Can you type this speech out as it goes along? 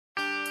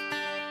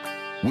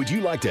Would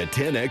you like to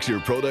 10x your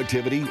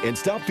productivity and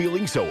stop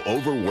feeling so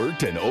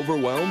overworked and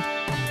overwhelmed?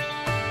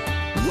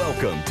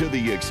 Welcome to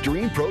the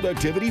Extreme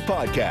Productivity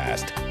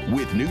Podcast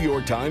with New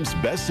York Times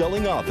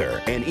bestselling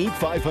author and Inc.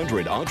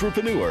 500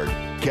 entrepreneur,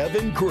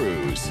 Kevin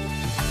Kruse.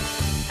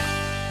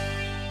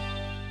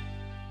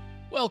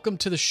 Welcome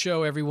to the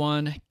show,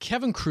 everyone.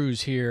 Kevin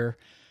Kruse here,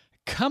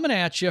 coming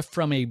at you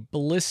from a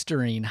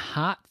blistering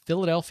hot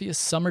Philadelphia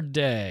summer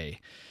day.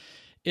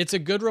 It's a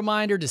good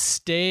reminder to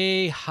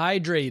stay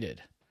hydrated.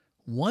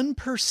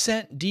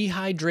 1%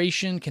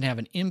 dehydration can have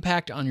an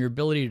impact on your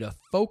ability to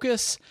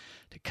focus,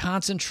 to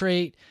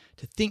concentrate,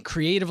 to think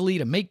creatively,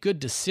 to make good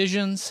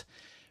decisions.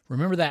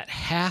 Remember that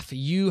half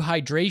U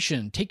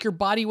hydration. Take your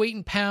body weight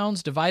in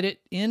pounds, divide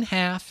it in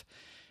half,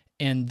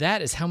 and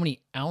that is how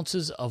many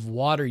ounces of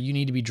water you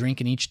need to be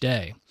drinking each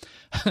day.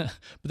 But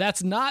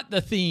that's not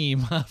the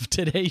theme of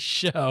today's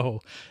show.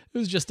 It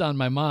was just on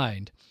my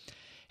mind.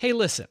 Hey,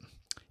 listen,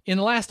 in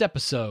the last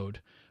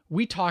episode,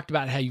 we talked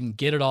about how you can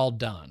get it all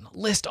done.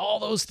 List all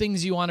those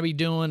things you want to be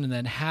doing and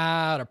then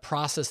how to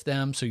process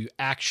them so you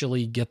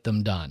actually get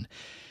them done.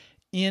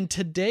 In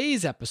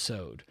today's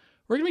episode,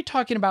 we're going to be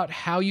talking about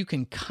how you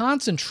can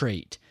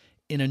concentrate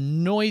in a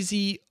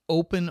noisy,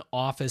 open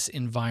office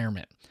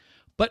environment.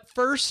 But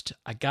first,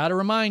 I got to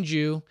remind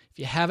you, if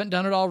you haven't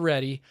done it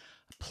already,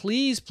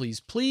 please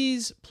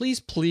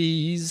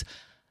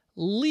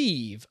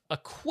leave a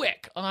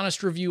quick,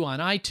 honest review on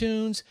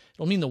iTunes.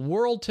 It'll mean the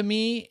world to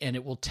me, and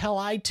it will tell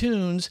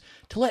iTunes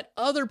to let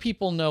other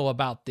people know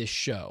about this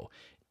show.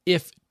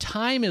 If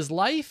time is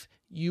life,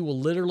 you will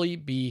literally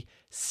be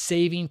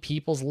saving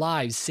people's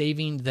lives,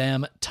 saving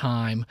them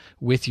time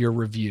with your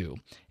review.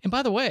 And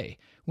by the way,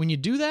 when you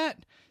do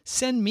that,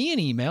 send me an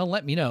email,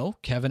 let me know,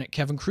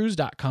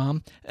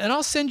 kevin@kevinkruse.com, and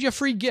I'll send you a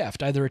free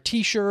gift, either a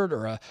t-shirt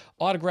or an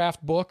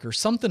autographed book or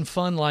something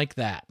fun like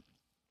that.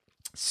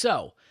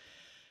 So,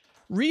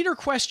 reader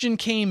question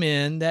came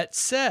in that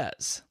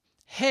says,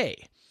 hey,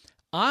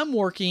 I'm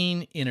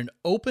working in an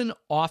open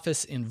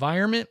office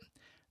environment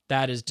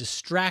that is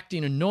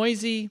distracting and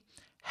noisy.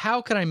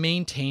 How can I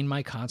maintain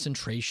my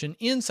concentration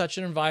in such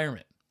an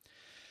environment?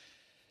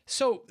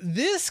 So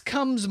this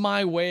comes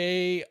my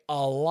way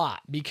a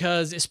lot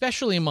because,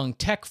 especially among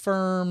tech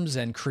firms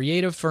and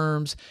creative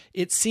firms,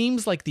 it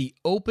seems like the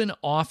open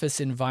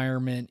office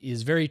environment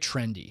is very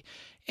trendy.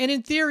 And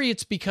in theory,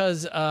 it's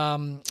because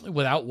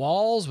without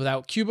walls,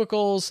 without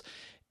cubicles,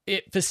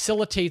 it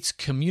facilitates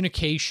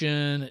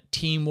communication,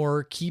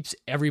 teamwork, keeps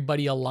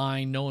everybody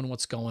aligned, knowing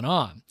what's going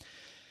on.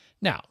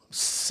 Now,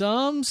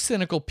 some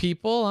cynical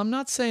people, I'm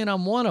not saying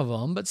I'm one of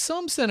them, but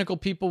some cynical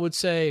people would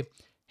say,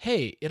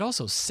 hey, it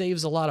also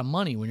saves a lot of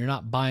money when you're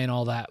not buying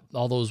all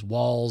those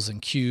walls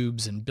and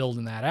cubes and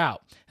building that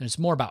out. And it's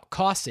more about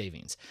cost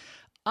savings.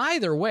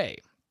 Either way,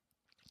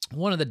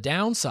 one of the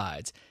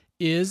downsides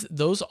is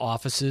those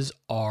offices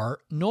are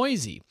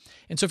noisy.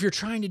 And so if you're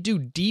trying to do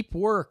deep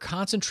work,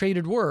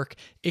 concentrated work,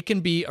 it can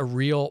be a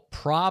real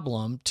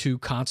problem to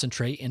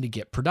concentrate and to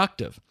get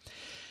productive.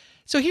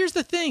 So here's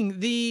the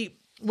thing,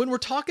 when we're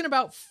talking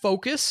about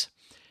focus,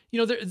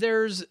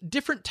 there's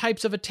different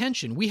types of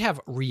attention. We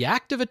have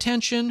reactive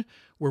attention,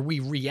 where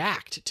we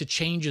react to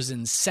changes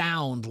in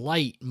sound,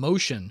 light,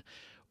 motion,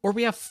 or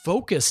we have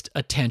focused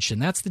attention.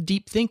 That's the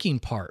deep thinking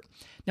part.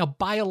 Now,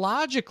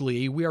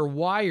 biologically, we are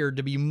wired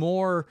to be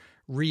more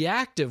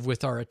reactive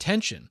with our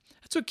attention.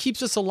 That's what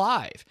keeps us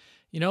alive.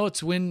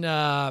 It's when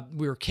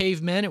we were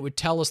cavemen, it would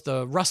tell us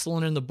the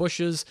rustling in the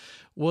bushes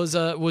was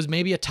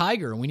maybe a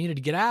tiger and we needed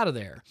to get out of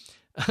there.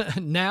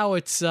 Now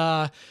it's,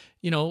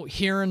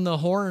 hearing the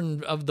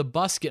horn of the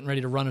bus getting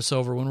ready to run us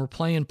over when we're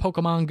playing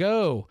Pokemon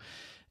Go.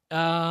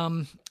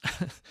 My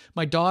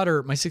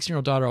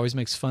 16-year-old daughter always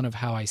makes fun of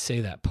how I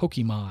say that.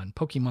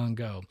 Pokemon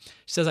Go.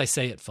 She says I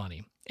say it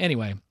funny.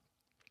 Anyway,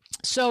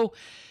 so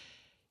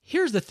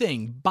here's the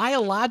thing.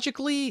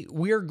 Biologically,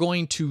 we're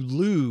going to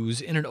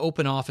lose in an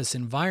open office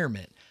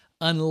environment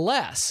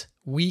unless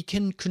we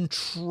can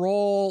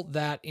control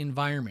that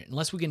environment,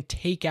 unless we can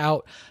take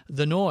out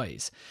the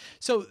noise.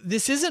 So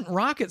this isn't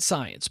rocket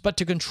science, but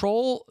to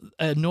control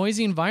a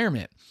noisy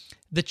environment,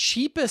 the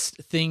cheapest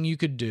thing you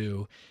could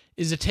do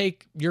is to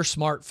take your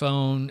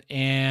smartphone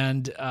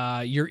and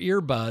your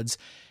earbuds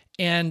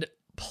and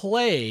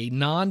play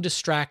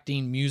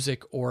non-distracting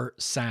music or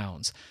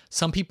sounds.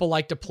 Some people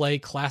like to play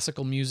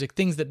classical music,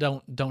 things that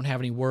don't have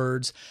any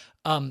words.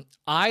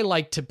 I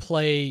like to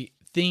play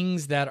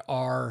things that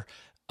are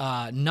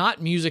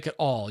not music at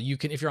all. You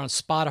can, if you're on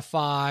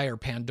Spotify or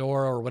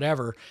Pandora or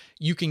whatever,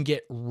 you can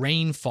get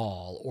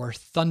rainfall or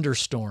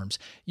thunderstorms.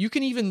 You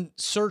can even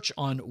search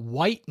on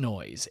white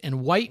noise,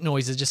 and white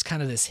noise is just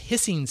kind of this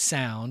hissing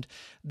sound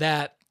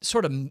that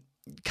sort of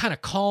kind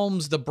of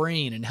calms the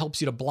brain and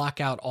helps you to block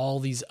out all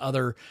these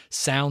other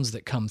sounds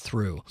that come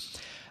through.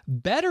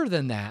 Better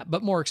than that,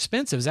 but more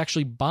expensive, is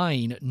actually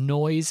buying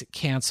noise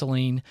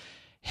canceling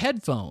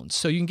headphones.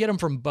 So you can get them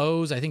from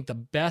Bose. I think the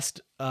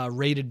best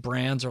rated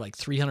brands are like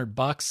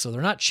 $300, so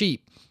they're not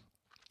cheap.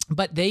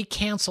 But they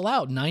cancel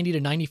out 90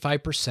 to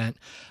 95%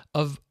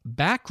 of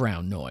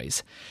background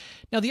noise.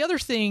 Now, the other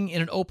thing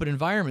in an open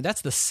environment,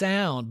 that's the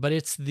sound, but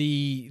it's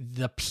the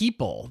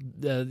people,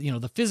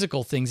 the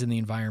physical things in the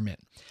environment.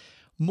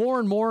 More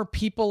and more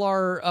people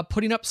are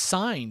putting up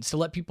signs to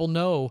let people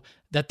know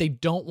that they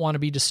don't want to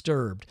be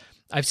disturbed.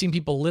 I've seen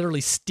people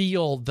literally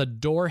steal the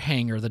door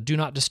hanger, the do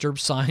not disturb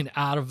sign,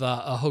 out of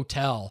a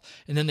hotel,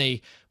 and then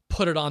they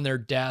put it on their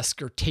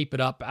desk or tape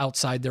it up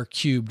outside their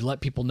cube to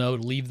let people know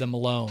to leave them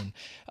alone.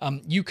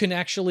 You can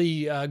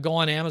actually go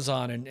on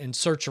Amazon and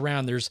search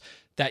around. There's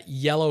that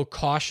yellow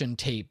caution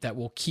tape that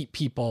will keep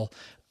people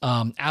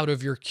out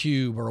of your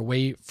cube or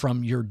away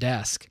from your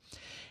desk.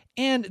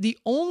 And the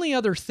only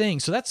other thing,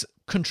 so that's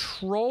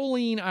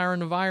controlling our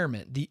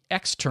environment, the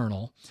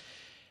external.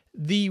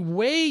 The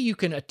way you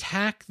can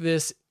attack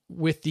this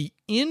with the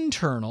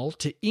internal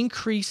to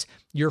increase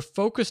your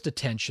focused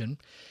attention,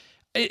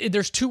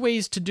 there's two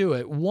ways to do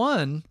it.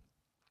 One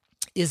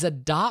is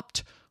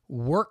adopt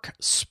work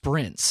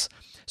sprints.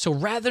 So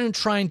rather than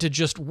trying to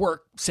just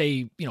work,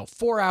 say,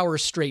 4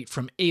 hours straight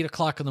from 8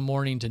 o'clock in the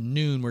morning to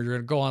noon where you're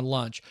going to go on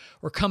lunch,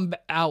 or come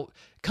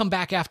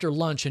back after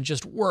lunch and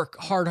just work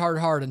hard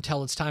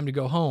until it's time to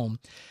go home.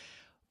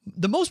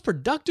 The most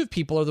productive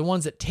people are the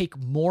ones that take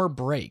more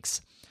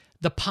breaks.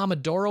 The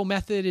Pomodoro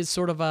method is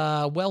sort of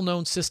a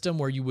well-known system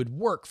where you would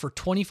work for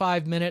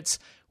 25 minutes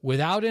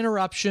without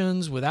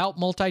interruptions, without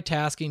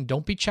multitasking.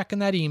 Don't be checking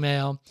that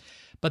email.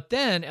 But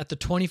then at the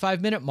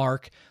 25-minute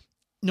mark,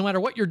 no matter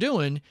what you're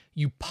doing,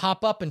 you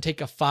pop up and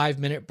take a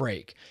 5-minute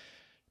break.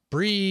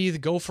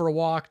 Breathe, go for a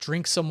walk,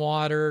 drink some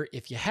water.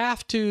 If you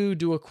have to,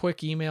 do a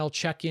quick email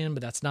check-in,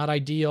 but that's not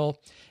ideal.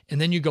 And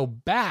then you go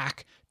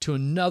back to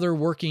another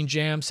working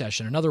jam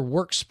session, another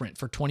work sprint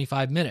for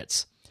 25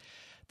 minutes.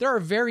 There are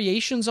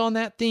variations on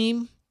that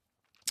theme.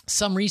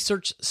 Some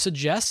research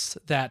suggests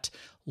that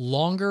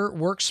longer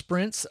work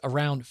sprints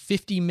around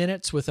 50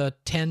 minutes with a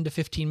 10 to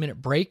 15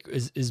 minute break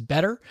is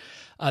better.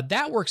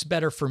 That works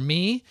better for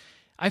me.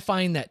 I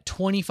find that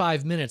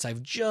 25 minutes,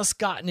 I've just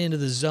gotten into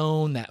the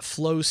zone, that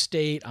flow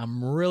state.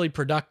 I'm really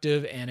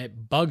productive, and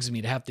it bugs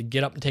me to have to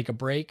get up and take a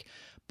break.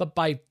 But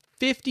by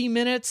 50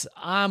 minutes,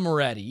 I'm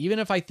ready. Even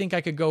if I think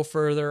I could go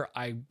further,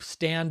 I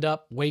stand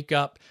up, wake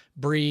up,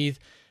 breathe.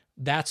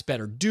 That's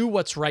better. Do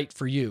what's right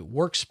for you.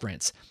 Work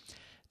sprints.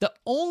 The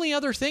only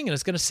other thing, and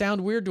it's going to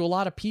sound weird to a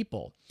lot of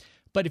people,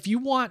 but if you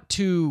want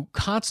to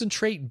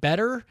concentrate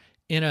better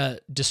in a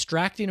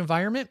distracting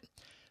environment,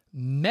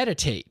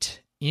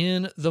 meditate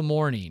in the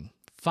morning.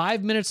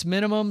 5 minutes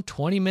minimum,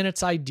 20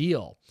 minutes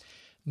ideal.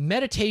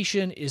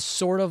 Meditation is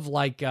sort of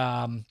like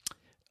a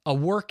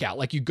workout,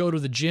 like you go to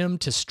the gym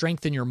to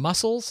strengthen your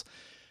muscles.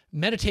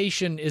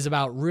 Meditation is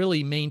about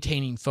really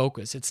maintaining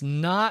focus. It's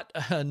not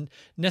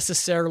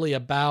necessarily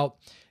about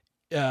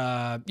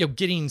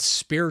getting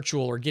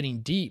spiritual or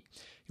getting deep.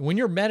 When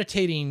you're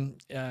meditating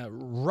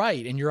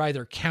right, and you're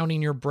either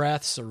counting your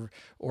breaths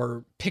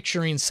or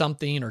picturing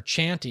something or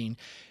chanting,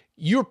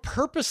 you're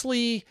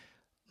purposely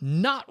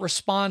not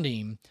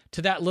responding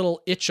to that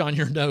little itch on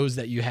your nose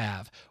that you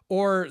have,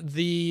 or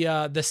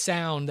the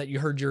sound that you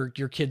heard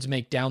your kids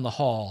make down the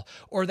hall,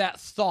 or that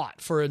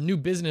thought for a new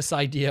business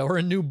idea or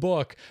a new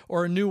book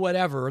or a new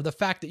whatever, or the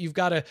fact that you've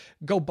got to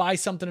go buy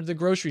something at the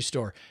grocery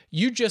store.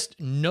 You just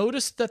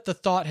notice that the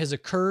thought has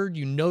occurred.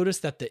 You notice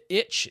that the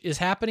itch is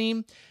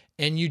happening,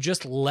 and you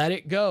just let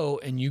it go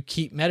and you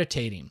keep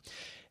meditating.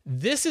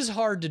 This is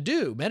hard to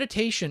do.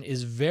 Meditation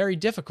is very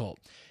difficult.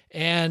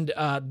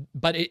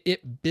 But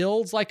it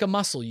builds like a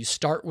muscle. You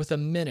start with a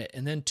minute,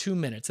 and then 2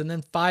 minutes, and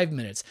then 5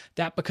 minutes.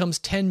 That becomes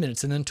 10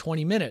 minutes, and then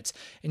 20 minutes.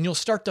 And you'll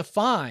start to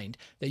find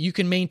that you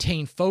can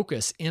maintain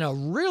focus in a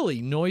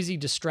really noisy,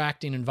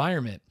 distracting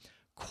environment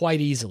quite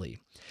easily.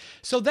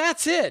 So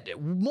that's it.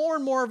 More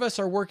and more of us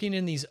are working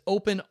in these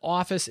open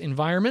office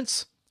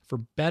environments, for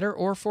better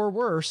or for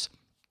worse.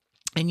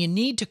 And you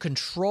need to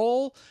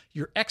control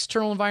your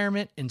external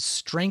environment and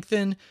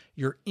strengthen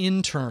your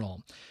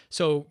internal.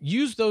 So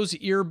use those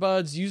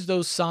earbuds, use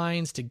those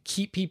signs to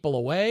keep people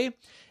away,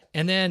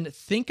 and then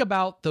think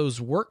about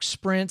those work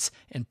sprints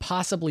and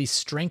possibly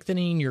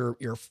strengthening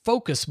your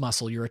focus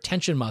muscle, your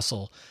attention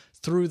muscle,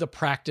 through the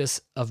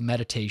practice of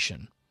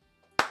meditation.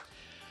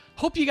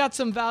 Hope you got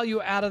some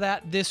value out of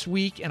that this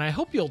week, and I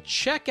hope you'll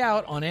check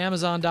out on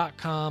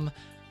Amazon.com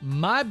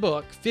my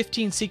book,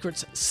 15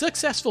 Secrets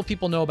Successful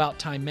People Know About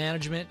Time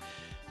Management.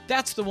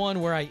 That's the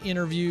one where I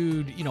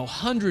interviewed,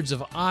 hundreds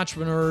of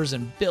entrepreneurs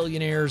and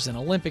billionaires and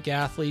Olympic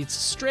athletes,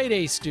 straight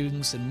A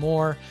students, and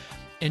more,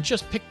 and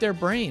just picked their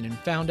brain and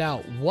found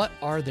out what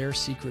are their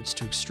secrets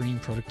to extreme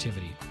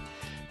productivity.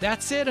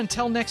 That's it.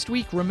 Until next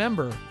week,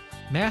 remember,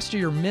 master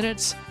your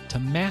minutes to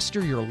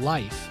master your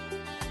life.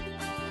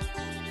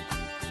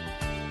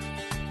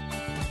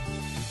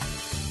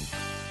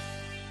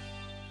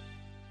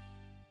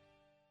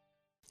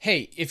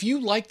 Hey, if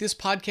you like this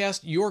podcast,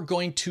 you're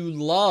going to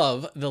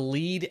love the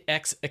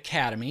LeadX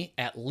Academy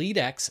at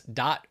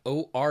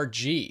leadx.org.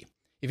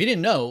 If you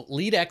didn't know,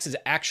 LeadX is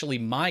actually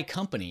my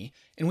company,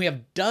 and we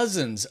have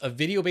dozens of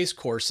video-based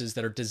courses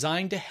that are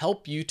designed to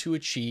help you to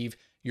achieve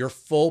your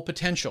full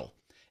potential.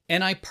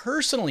 And I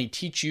personally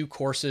teach you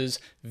courses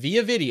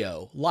via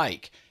video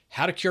like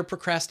how to cure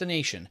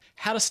procrastination,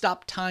 how to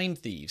stop time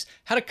thieves,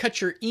 how to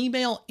cut your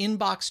email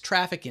inbox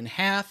traffic in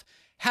half,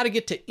 how to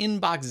get to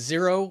inbox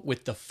zero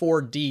with the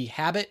 4D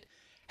habit,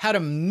 how to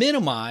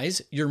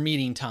minimize your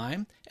meeting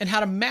time, and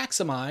how to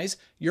maximize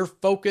your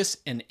focus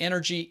and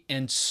energy,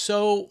 and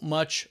so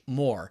much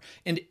more.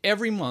 And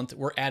every month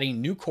we're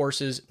adding new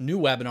courses, new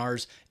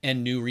webinars,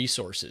 and new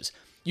resources.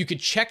 You could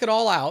check it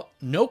all out,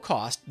 no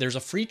cost. There's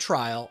a free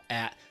trial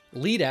at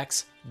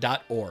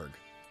leadx.org.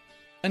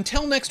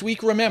 Until next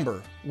week,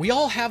 remember, we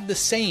all have the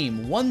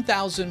same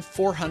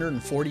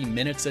 1,440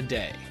 minutes a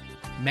day.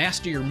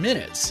 Master your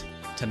minutes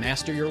to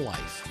master your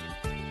life.